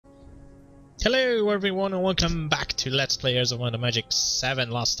Hello everyone and welcome back to Let's Play Heroes of Might and Magic 7.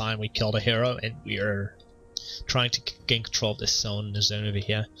 Last time we killed a hero and we are trying to gain control of this zone over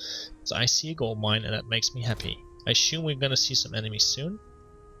here. So I see a gold mine and that makes me happy. I assume we're gonna see some enemies soon?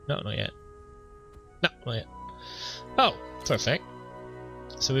 No, not yet. No, not yet. Oh, perfect.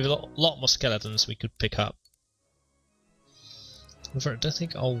 So we have a lot more skeletons we could pick up. However, I don't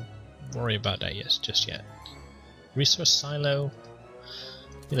think I'll worry about that just yet. Resource silo.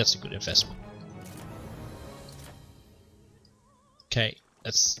 I think that's a good investment. Okay,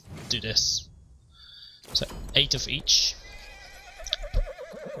 let's do this. So 8 of each.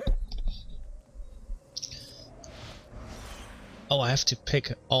 Oh, I have to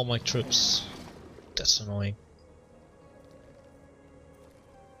pick all my troops. That's annoying.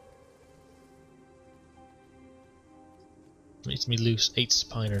 Makes me lose 8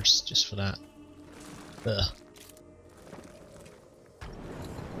 spiders just for that. Ugh.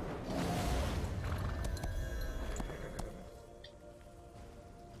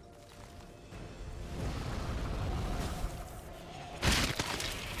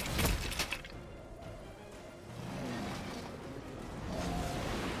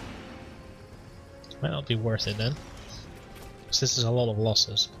 Might not be worth it then, because this is a lot of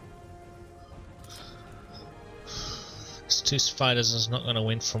losses. It's 2 spiders is not going to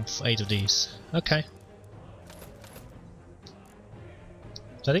win from 8 of these. Okay.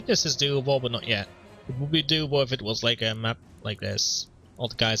 So I think this is doable, but not yet. It would be doable if it was like a map like this, all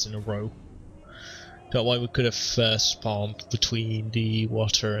the guys in a row. That way we could have spawned between the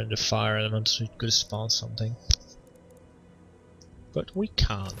water and the fire elements, we could have spawned something. But we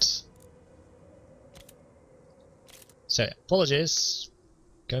can't. So, apologies,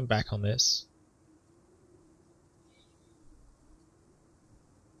 going back on this.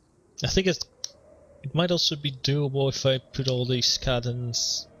 I think it might also be doable if I put all these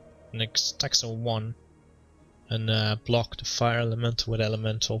skeletons in stacks of 1 and block the fire elemental with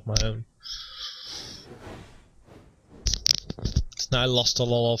elemental of my own. So now I lost a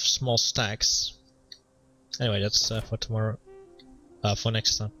lot of small stacks. Anyway, that's for tomorrow. For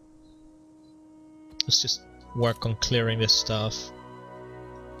next time. Let's just work on clearing this stuff.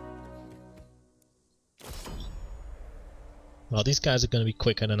 Well, these guys are going to be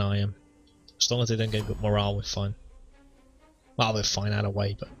quicker than I am. As long as they don't get good morale, we're fine. Well, we're fine either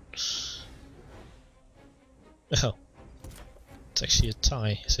way, but... Oh. It's actually a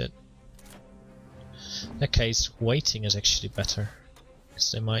tie, is it? In that case, waiting is actually better.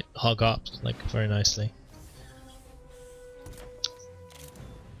 Because they might hug up, like, very nicely.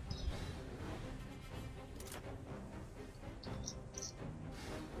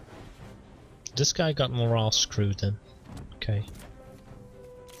 This guy got morale screwed then. Okay.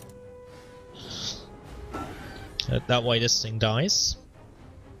 That way this thing dies.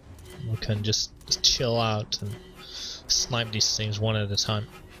 We can just chill out and snipe these things one at a time.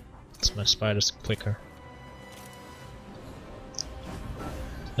 Because my spiders quicker.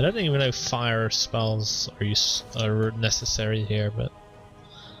 I don't even know if fire spells are necessary here, but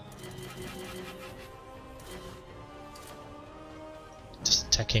just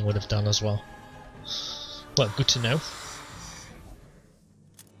attacking would have done as well. Well, good to know.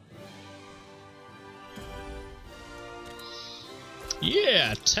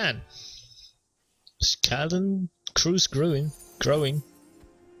 Yeah, 10. Skeleton crew's growing.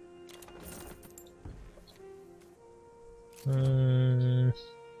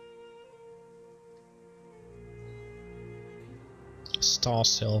 Star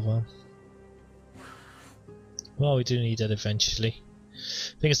silver. Well, we do need that eventually.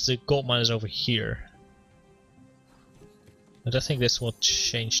 I think it's the gold mine is over here. I don't think this will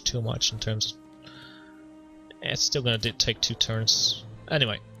change too much in terms of... It's still gonna take 2 turns.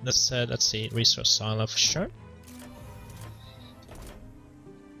 Anyway, let's see, resource silo for sure.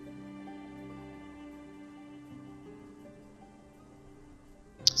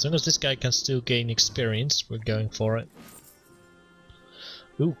 As long as this guy can still gain experience, we're going for it.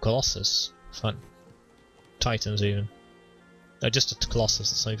 Ooh, Colossus. Fun. Titans even. No, just a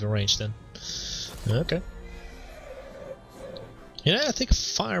Colossus, it's not even ranged then. Okay. You know, I think a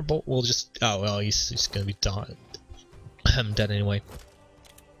firebolt will just... Oh well, he's gonna be dead anyway.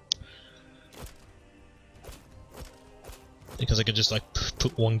 Because I could just like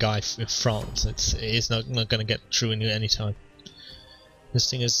put one guy in front. It's not gonna get through in any time. This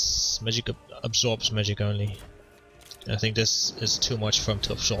thing is magic absorbs magic only. I think this is too much for him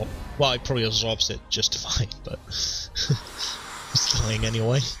to absorb. Well, it probably absorbs it just fine, but it's dying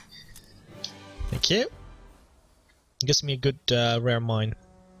anyway. Thank you. Gives me a good rare mine.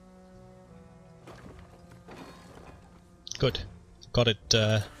 Good. Got it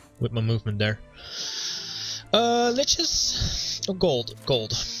with my movement there. Liches or gold?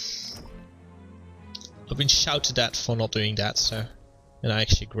 Gold. I've been shouted at for not doing that, so, and I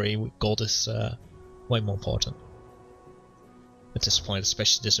actually agree. Gold is way more important at this point,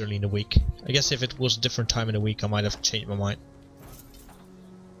 especially this early in the week. I guess if it was a different time in the week, I might have changed my mind.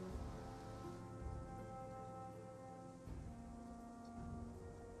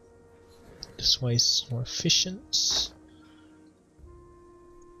 This way is more efficient.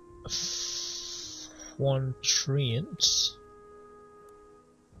 1 treant.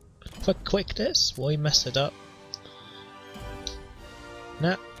 If I quick this, will he mess it up?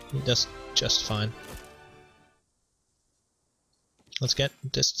 Nah, he does just fine. Let's get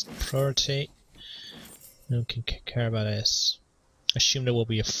this priority. No one can care about this. I assume there will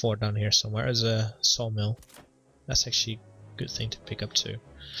be a fort down here somewhere. There's a sawmill. That's actually a good thing to pick up too.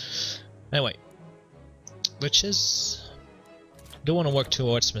 Anyway, which is... do want to work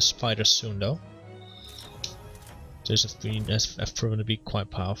towards my spider soon though. Those have proven to be quite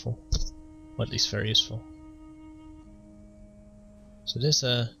powerful, or at least very useful. So there's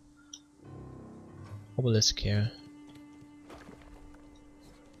a obelisk here.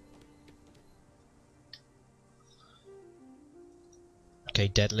 Okay,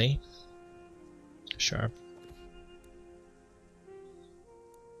 deadly. Sure.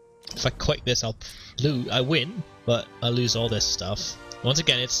 If I quick this, I win, but I lose all this stuff. Once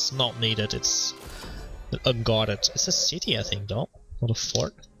again, it's not needed. It's unguarded. It's a city, I think, though, not a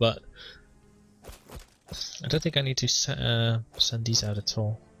fort. But I don't think I need to send these out at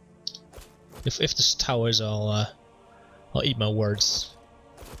all. If this towers, I'll eat my words.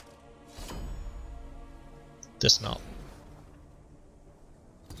 This not.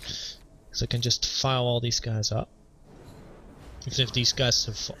 So I can just file all these guys up. Even if these guys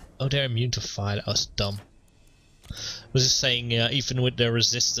have... oh, they're immune to fire. That was dumb. I was just saying, even with their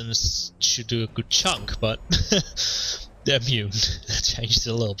resistance, should do a good chunk, but they're immune. That changed it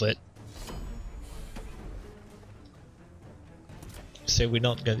a little bit. So we're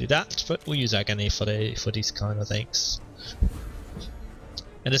not going to do that, but we'll use agony for these kind of things.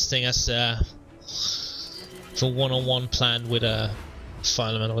 And this thing has for one-on-one plan with a fire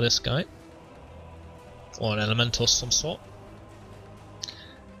elemental with this guy, or an elemental of some sort.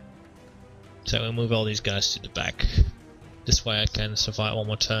 So we'll move all these guys to the back. This way I can survive one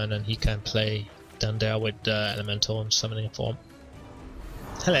more turn and he can play down there with elemental and summoning form.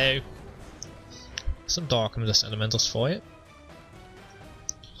 Hello! Some dark and less elementals for you.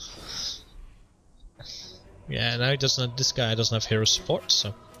 Yeah, now he doesn't. This guy doesn't have hero support,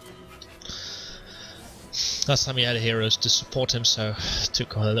 so last time he had heroes to support him, so it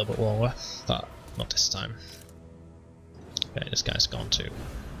took a little bit longer, but not this time. Okay, this guy's gone too.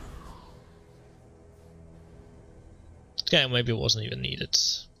 Yeah, maybe it wasn't even needed.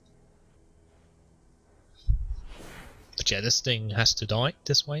 But yeah, this thing has to die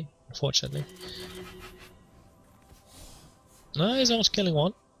this way, unfortunately. No, he's almost killing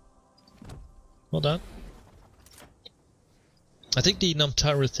one. Well done. I think the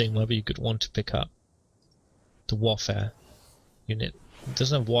Namtaru thing might be a good one to pick up. The warfare unit. It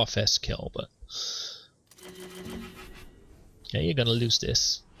doesn't have warfare skill, but yeah, you're gonna lose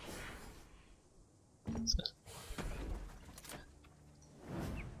this. So.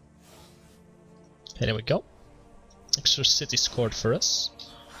 Okay, there we go. Extra city scored for us.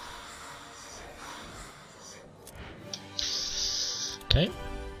 Okay.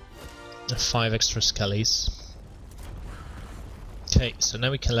 5 extra skellies. Okay, so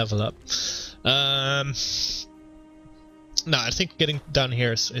now we can level up. No, I think getting down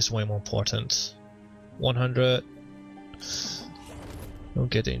here is way more important. 100. We'll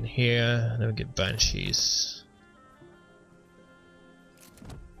get in here, then we'll get banshees.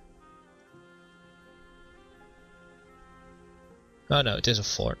 Oh no, it is a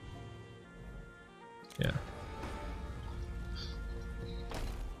fort. Yeah.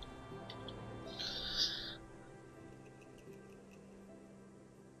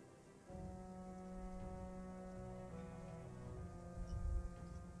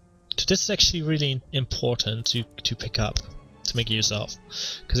 So this is actually really important to pick up, to make use of,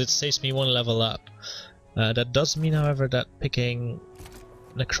 because it saves me 1 level up. That does mean, however, that picking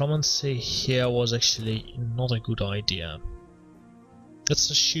necromancy here was actually not a good idea.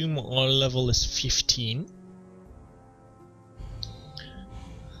 Let's assume our level is 15.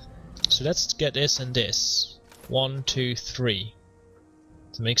 So let's get this and this. 1, 2, 3.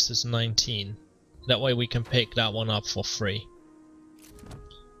 That makes this 19. That way we can pick that one up for free.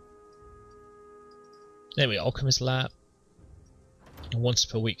 There we go, Alchemist Lab. A once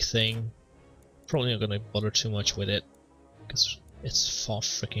per week thing. Probably not going to bother too much with it, because It's far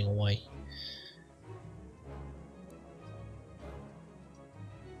freaking away.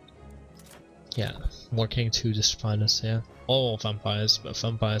 Yeah, working to the spiders here. All vampires, but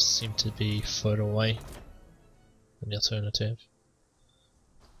vampires seem to be further away than the alternative.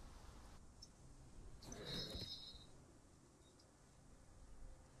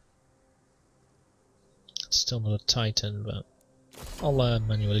 Still not a Titan, but I'll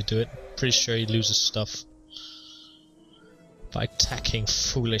manually do it. Pretty sure he loses stuff by attacking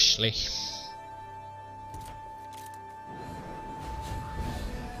foolishly.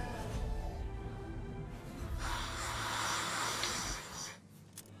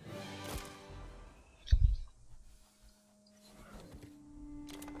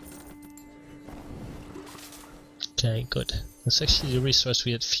 Okay, good. That's actually the resource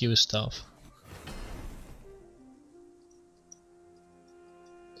we had fused off.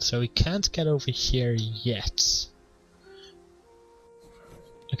 So we can't get over here yet.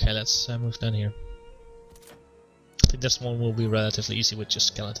 Okay, let's move down here. I think this one will be relatively easy with just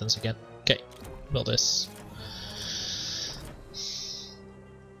skeletons again. Okay, build this.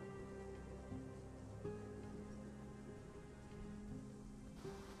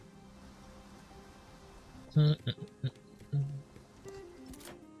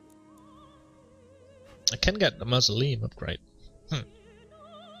 I can get a mausoleum upgrade.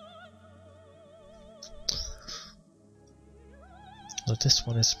 But this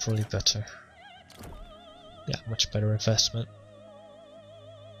one is probably better. Yeah, much better investment.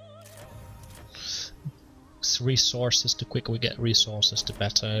 Resources, the quicker we get resources, the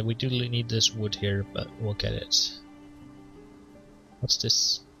better. We do need this wood here, but we'll get it. What's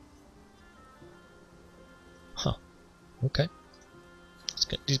this? Huh. Okay. Let's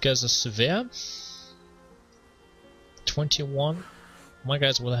get these guys are severe. 21. My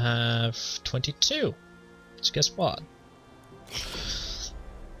guys will have 22. So guess what?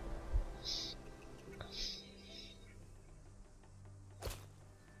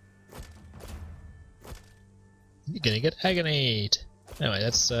 You're gonna get agonied. Anyway,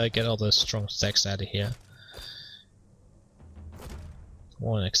 let's get all the strong stacks out of here.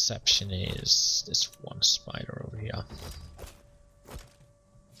 One exception is this one spider over here.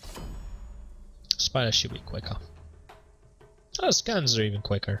 Spider should be quicker. Oh, scans are even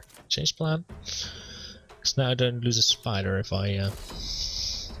quicker. Change plan. Because now I don't lose a spider if I...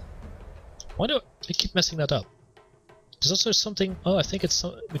 Why do I keep messing that up? There's also something... Oh, I think it's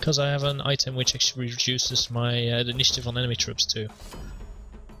because I have an item which actually reduces my the initiative on enemy troops too.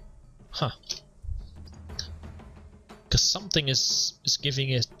 Huh. Because something is giving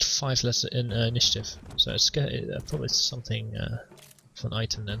it 5 less in initiative. So it's probably something for an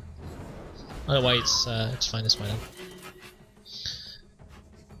item then. Otherwise, it's fine as well.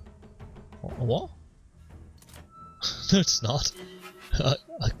 What? No, it's not. I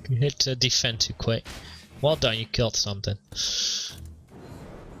hit defend too quick. Well done, you killed something.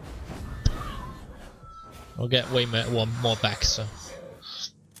 I'll get way more back, so.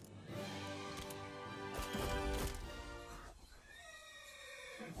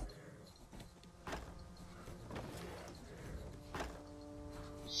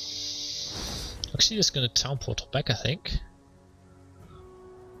 Actually, just gonna town portal back, I think.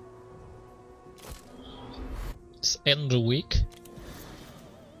 It's end of the week.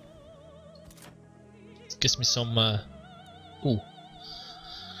 Gives me some ooh.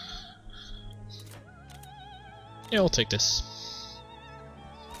 Yeah, I'll take this.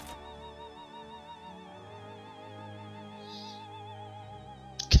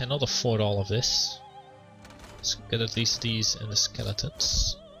 Cannot afford all of this. Let's get at least these and the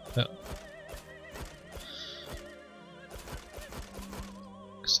skeletons. Yeah.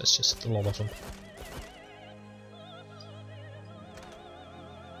 Because that's just a lot of them.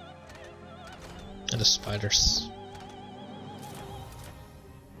 And the spiders.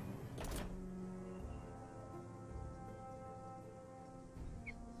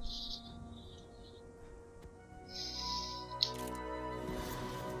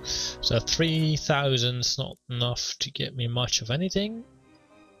 So 3,000 is not enough to get me much of anything.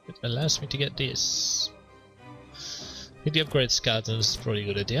 It allows me to get this. I think the upgrade skeleton is probably a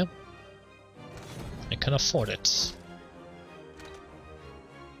good idea. I can afford it.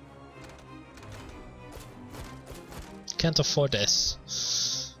 Can't afford this.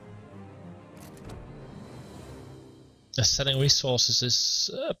 Selling resources is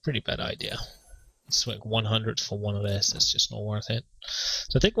a pretty bad idea. It's like 100 for one of this. It's just not worth it.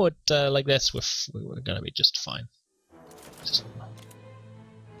 So I think with like this, we're gonna be just fine. Just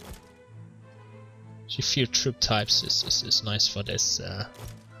a few troop types is nice for this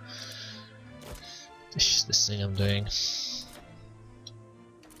this thing I'm doing.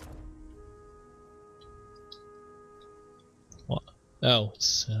 Oh,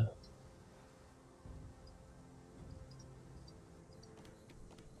 it's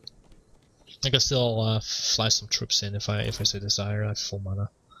I can still fly some troops in if I so desire. I have full mana.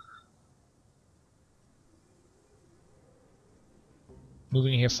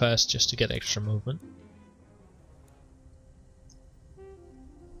 Moving here first just to get extra movement.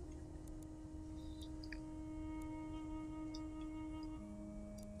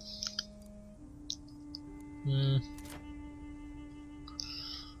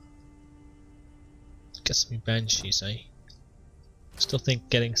 Get some banshees, eh? Still think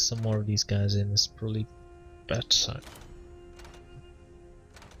getting some more of these guys in is probably better.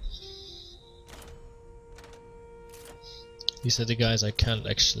 These are the guys I can't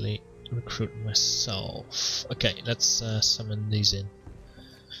actually recruit myself. Okay, let's summon these in.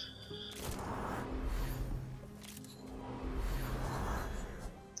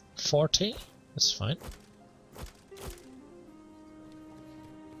 $40? That's fine.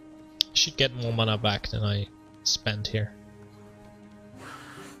 I should get more mana back than I spent here.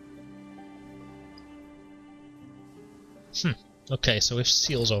 Okay, so we have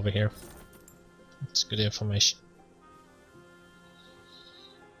seals over here. That's good information.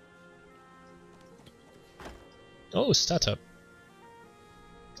 Oh, startup.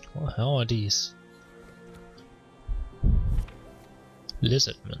 What the hell are these?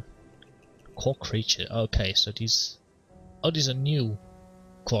 Lizardmen. Core creature. Okay, so these... Oh, these are new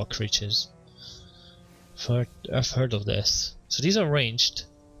core creatures. I've heard of this. So these are ranged.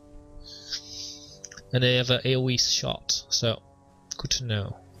 And they have an AoE shot, so good to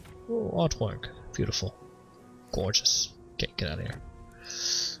know. Oh, artwork. Beautiful. Gorgeous. Okay, get out of here.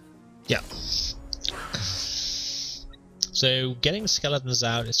 Yeah. So getting skeletons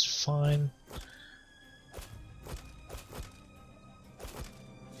out is fine.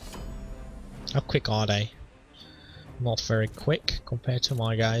 How quick are they? Not very quick compared to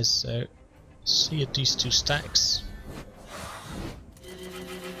my guys, so see these two stacks.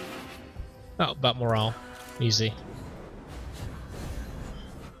 Oh, about morale. Easy.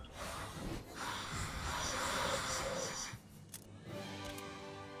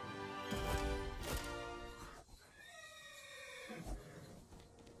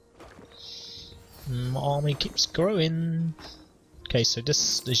 My army keeps growing. Okay, so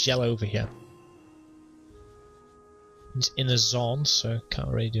this yellow over here. He's in a zone, so can't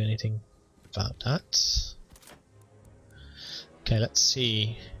really do anything about that. Okay, let's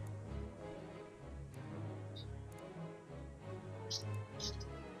see.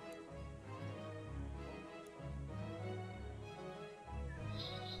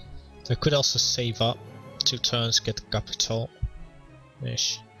 I could also save up 2 turns, get the capital.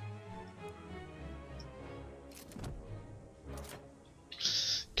 Ish.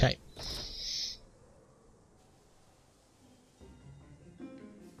 Okay.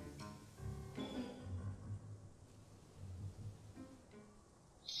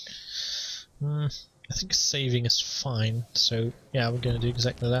 I think saving is fine, so yeah, we're gonna do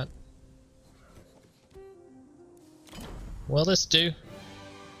exactly that. Will this do?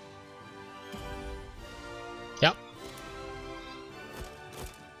 Yep.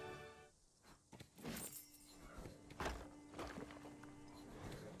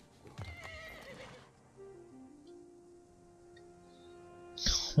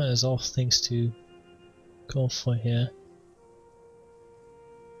 Well, there's all things to go for here.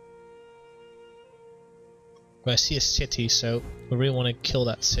 But I see a city, so we really want to kill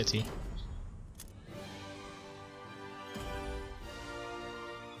that city.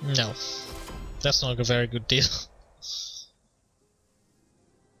 No, that's not a very good deal.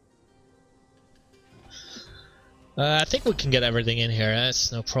 I think we can get everything in here,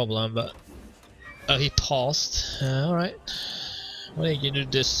 that's no problem, but... Oh, he paused. Alright. Why didn't you do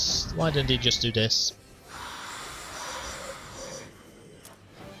this? Why didn't he just do this?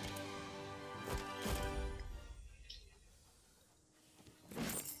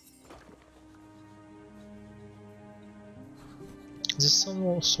 This is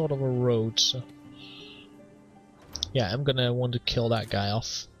some sort of a road, so... Yeah, I'm gonna want to kill that guy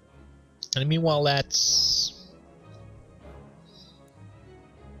off. And meanwhile, that's...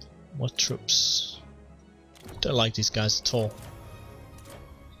 What troops? Don't like these guys at all.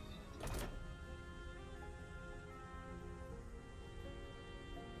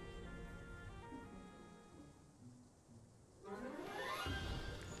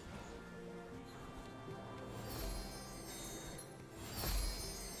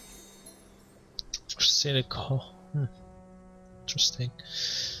 Interesting.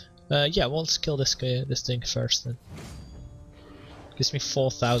 Yeah, well, let's kill this guy, this thing first then. Gives me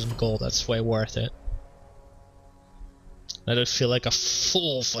 4,000 gold, that's way worth it. I don't feel like a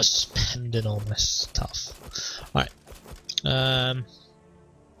fool for spending all my stuff. Alright.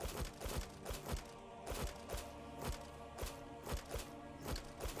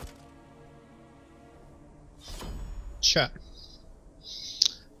 Sure.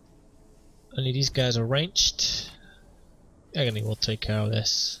 Only these guys are ranged. Agony will take care of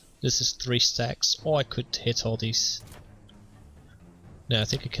this. This is 3 stacks, or I could hit all these. No, I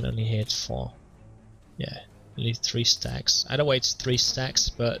think I can only hit 4. Yeah, only 3 stacks. Either way it's 3 stacks,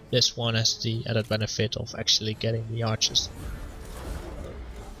 but this one has the added benefit of actually getting the archers.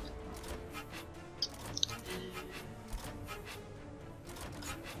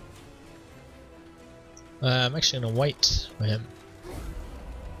 I'm actually gonna wait for him.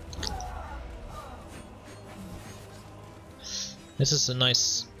 This is a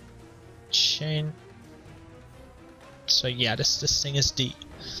nice chain. So yeah, this thing is the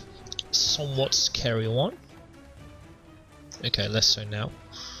somewhat scary one. Okay, less so now.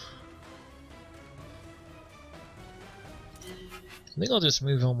 I think I'll just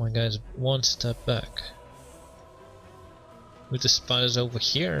move all my guys 1 step back. With the spiders over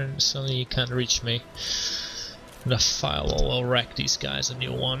here, and suddenly you can't reach me. And a firewall will wreck these guys a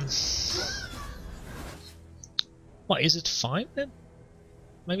new one. What, is it 5 then?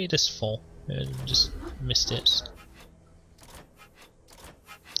 Maybe it is 4. I just missed it.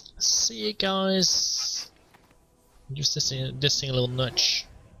 See you guys. Just this thing a little nudge.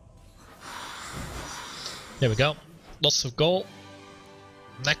 There we go. Lots of gold.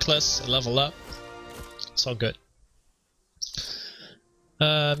 Necklace, level up. It's all good.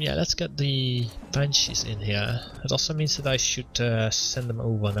 Yeah, let's get the banshees in here. It also means that I should send them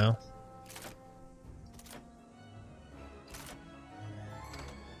over now.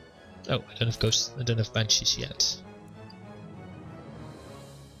 Oh, I don't have ghosts. I don't have banshees yet.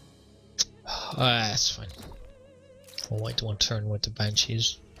 That's fine. We'll wait 1 turn with the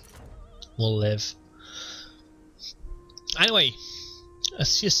banshees. We'll live. Anyway, I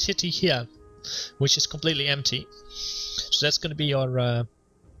see a city here, which is completely empty. So that's going to be our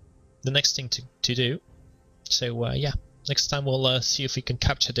the next thing to do. So yeah, next time we'll see if we can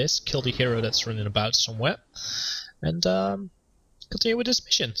capture this, kill the hero that's running about somewhere, and continue with this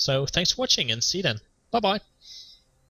mission. So thanks for watching, and see you then. Bye bye.